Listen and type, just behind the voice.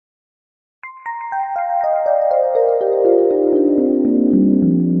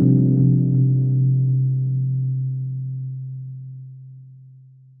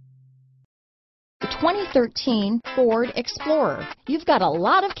The 2013 Ford Explorer. You've got a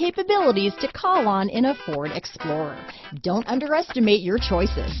lot of capabilities to call on in a Ford Explorer. Don't underestimate your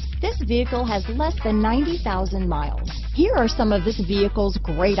choices. This vehicle has less than 90,000 miles. Here are some of this vehicle's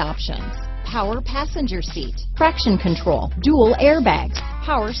great options: power passenger seat, traction control, dual airbags,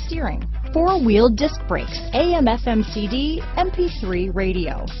 power steering, four-wheel disc brakes, AM/FM CD, MP3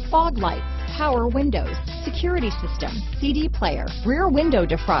 radio, fog lights, power windows, security system, CD player, rear window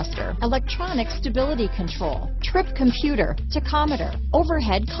defroster, electronic stability control, trip computer, tachometer,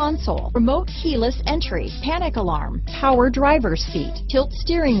 overhead console, remote keyless entry, panic alarm, power driver's seat, tilt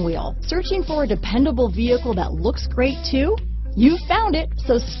steering wheel. Searching for a dependable vehicle that looks great too? You found it,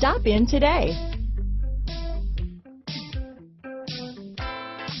 so stop in today.